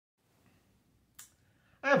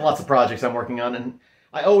have lots of projects I'm working on, and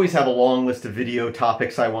I always have a long list of video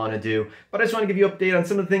topics I want to do, but I just want to give you an update on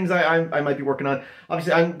some of the things I might be working on.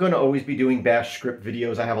 Obviously, I'm going to always be doing Bash script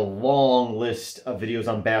videos. I have a long list of videos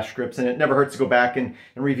on Bash scripts, and it never hurts to go back and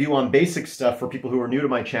review on basic stuff for people who are new to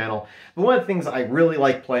my channel. But one of the things I really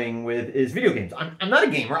like playing with is video games. I'm not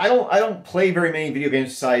a gamer. I don't play very many video games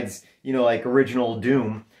besides, you know, like original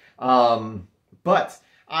Doom. But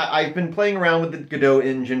I've been playing around with the Godot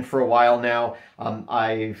engine for a while now.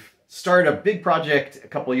 I've started a big project a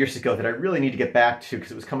couple of years ago that I really need to get back to because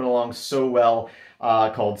it was coming along so well,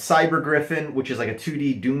 called Cybergriffin, which is like a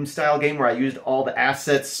 2D Doom style game where I used all the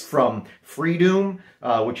assets from Free Doom,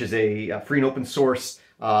 which is a free and open source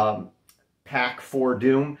pack for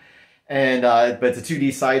Doom. And but it's a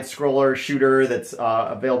 2D side scroller shooter that's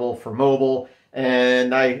available for mobile.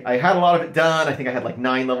 And I had a lot of it done. I think I had like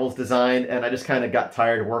 9 levels designed, and I just kind of got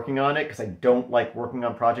tired of working on it because I don't like working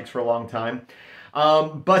on projects for a long time.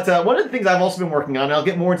 But one of the things I've also been working on, and I'll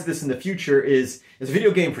get more into this in the future, is a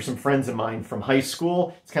video game for some friends of mine from high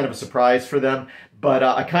school. It's kind of a surprise for them, but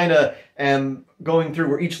I kind of am going through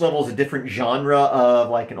where each level is a different genre of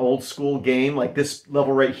like an old school game, like this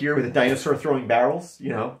level right here with a dinosaur throwing barrels, you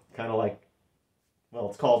know, kind of like, well,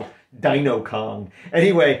 it's called Dino Kong.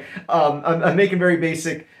 Anyway, I'm making very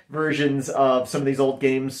basic versions of some of these old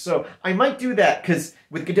games, so I might do that because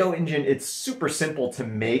with Godot Engine, it's super simple to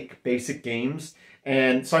make basic games.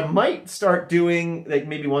 And so I might start doing, like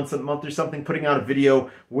maybe once a month or something, putting out a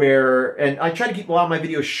video where, and I try to keep a lot of my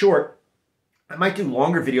videos short. I might do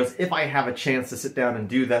longer videos if I have a chance to sit down and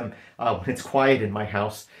do them when it's quiet in my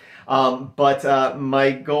house. But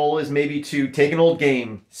my goal is maybe to take an old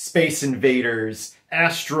game, Space Invaders,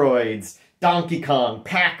 Asteroids, Donkey Kong,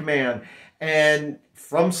 Pac-Man, and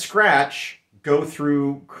from scratch, go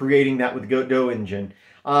through creating that with Godot Engine.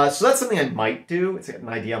 So that's something I might do. It's an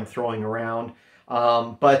idea I'm throwing around.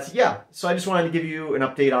 But yeah, so I just wanted to give you an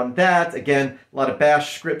update on that. Again, a lot of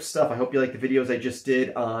Bash script stuff. I hope you like the videos I just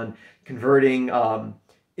did on converting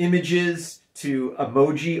images to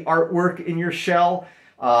emoji artwork in your shell.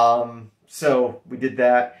 So we did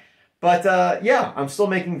that. But yeah, I'm still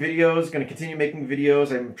making videos, going to continue making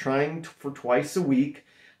videos. I'm trying for twice a week.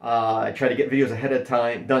 I try to get videos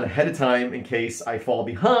done ahead of time in case I fall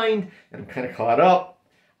behind and I'm kind of caught up.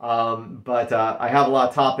 But I have a lot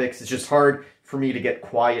of topics. It's just hard for me to get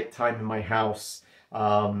quiet time in my house.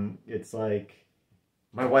 It's like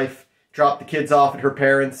my wife dropped the kids off at her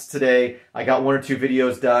parents' today. I got 1 or 2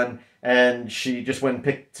 videos done, and she just went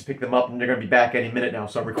to pick them up, and they're going to be back any minute now.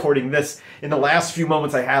 So I'm recording this in the last few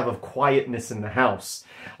moments I have of quietness in the house.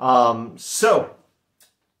 So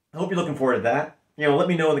I hope you're looking forward to that. You know, let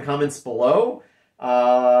me know in the comments below.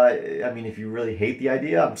 I mean, if you really hate the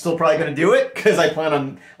idea, I'm still probably going to do it because I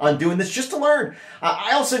plan on doing this just to learn.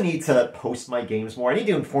 I also need to post my games more. I need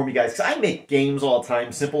to inform you guys because I make games all the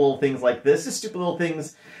time. Simple little things like this, just stupid little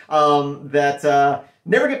things that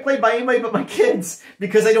never get played by anybody but my kids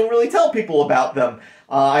because I don't really tell people about them.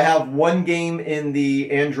 I have one game in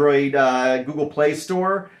the Android Google Play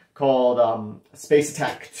Store called Space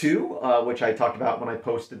Attack 2, which I talked about when I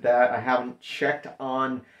posted that. I haven't checked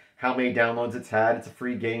on how many downloads it's had. It's a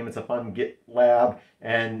free game. It's up on GitLab,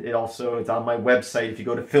 and it's on my website. If you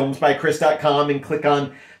go to filmsbychris.com and click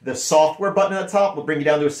on the software button at the top, it'll bring you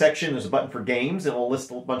down to a section. There's a button for games, and it'll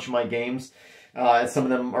list a bunch of my games. Some of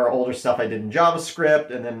them are older stuff I did in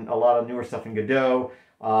JavaScript, and then a lot of newer stuff in Godot.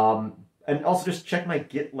 And also just check my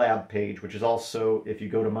GitLab page, which is also, if you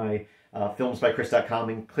go to my filmsbychris.com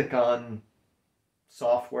and click on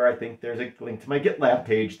software, I think there's a link to my GitLab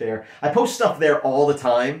page there. I post stuff there all the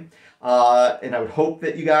time, and I would hope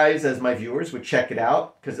that you guys, as my viewers, would check it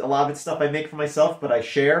out, because a lot of it's stuff I make for myself, but I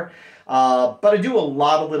share. But I do a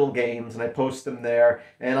lot of little games, and I post them there,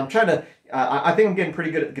 and I'm trying to, I think I'm getting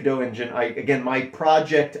pretty good at the Godot Engine. Again, my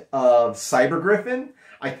project of Cybergriffin,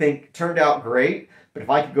 I think, turned out great. But if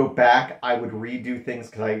I could go back, I would redo things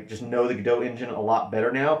because I just know the Godot Engine a lot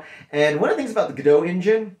better now. And one of the things about the Godot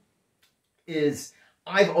Engine is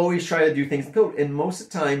I've always tried to do things in code, and most of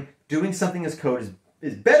the time, doing something as code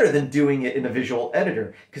is better than doing it in a visual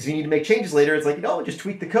editor, because if you need to make changes later, it's like, you know, just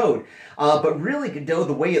tweak the code. But really, Godot,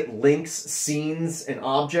 the way it links scenes and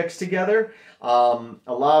objects together, a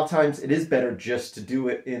lot of times it is better just to do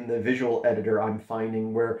it in the visual editor, I'm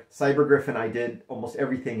finding, where Cybergriffin, I did almost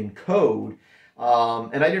everything in code,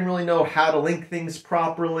 and I didn't really know how to link things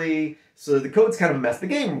properly, so the code's kind of a mess. The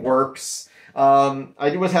game works.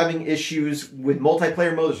 I was having issues with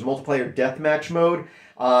multiplayer mode. There's multiplayer deathmatch mode.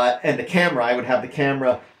 And the camera, I would have the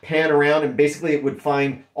camera pan around, and basically it would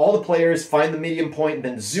find all the players, find the medium point, and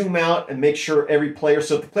then zoom out and make sure every player,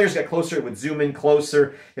 so if the players got closer, it would zoom in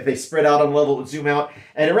closer. If they spread out on level, it would zoom out.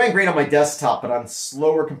 And it ran great on my desktop, but on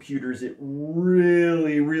slower computers, it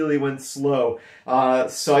really, really went slow.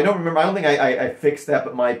 So I don't remember, I don't think I fixed that,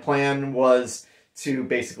 but my plan was to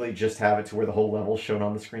basically just have it to where the whole level is shown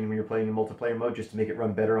on the screen when you're playing in multiplayer mode, just to make it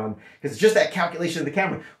run better on, because it's just that calculation of the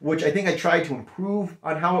camera, which I think I tried to improve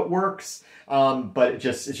on how it works, but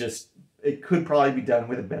it could probably be done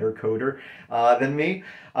with a better coder than me.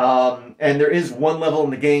 And there is one level in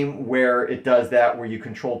the game where it does that, where you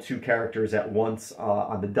control two characters at once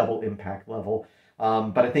on the double impact level.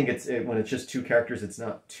 But I think when it's just two characters, it's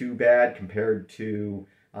not too bad compared to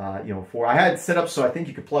four. I had set up so I think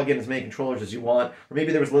you could plug in as many controllers as you want, or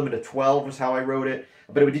maybe there was a limit of 12 was how I wrote it,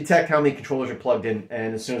 but it would detect how many controllers are plugged in,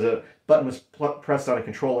 and as soon as a button was pressed on a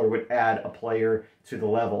controller, it would add a player to the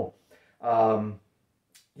level.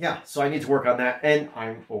 Yeah, so I need to work on that, and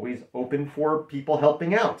I'm always open for people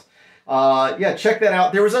helping out. Yeah, check that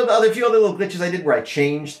out. There was a few other little glitches I did where I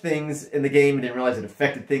changed things in the game and didn't realize it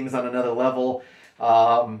affected things on another level.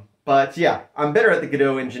 But yeah, I'm better at the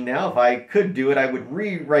Godot engine now. If I could do it, I would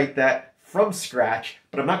rewrite that from scratch,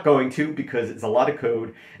 but I'm not going to because it's a lot of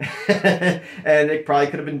code. And it probably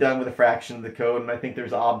could have been done with a fraction of the code. And I think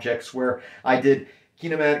there's objects where I did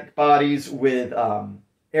kinematic bodies with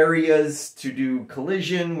areas to do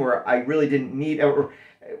collision where I really didn't need, or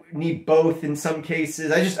need both in some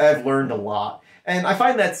cases. I've learned a lot. And I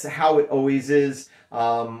find that's how it always is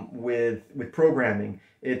with programming.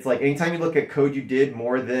 It's like anytime you look at code you did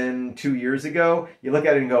more than 2 years ago, you look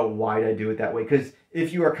at it and go, why did I do it that way? Because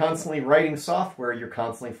if you are constantly writing software, you're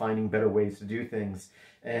constantly finding better ways to do things.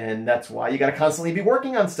 And that's why you got to constantly be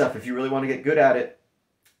working on stuff if you really want to get good at it.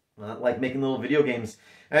 Like making little video games.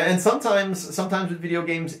 And sometimes with video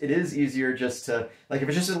games, it is easier just to, like if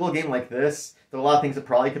it's just a little game like this, there are a lot of things that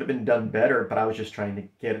probably could have been done better, but I was just trying to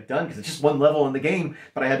get it done because it's just one level in the game,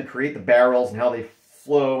 but I had to create the barrels and how they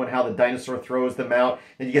flow and how the dinosaur throws them out,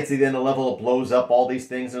 and you get to the end of the level, it blows up all these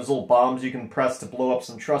things. There's little bombs you can press to blow up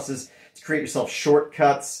some trusses to create yourself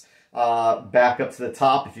shortcuts back up to the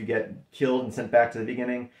top if you get killed and sent back to the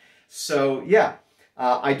beginning. So yeah,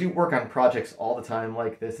 I do work on projects all the time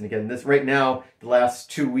like this, and again, this right now, the last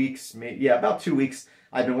 2 weeks, about 2 weeks,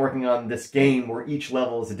 I've been working on this game where each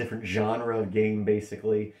level is a different genre of game,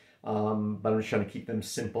 basically. But I'm just trying to keep them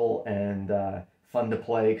simple and fun to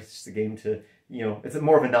play because it's a game to, it's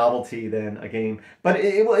more of a novelty than a game. But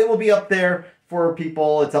it will be up there for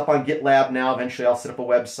people. It's up on GitLab now. Eventually I'll set up a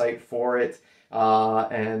website for it.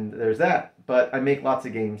 And there's that. But I make lots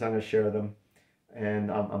of games. I'm going to share them.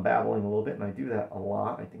 And I'm babbling a little bit, and I do that a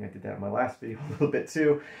lot. I think I did that in my last video a little bit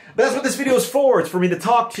too. But that's what this video is for. It's for me to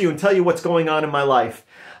talk to you and tell you what's going on in my life.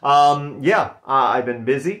 I've been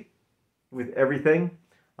busy with everything.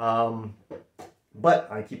 But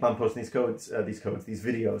I keep on posting these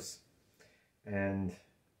videos. And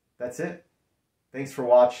that's it. Thanks for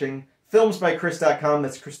watching. Filmsbychris.com.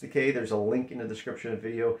 That's Chris the K. There's a link in the description of the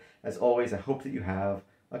video. As always, I hope that you have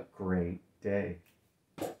a great day.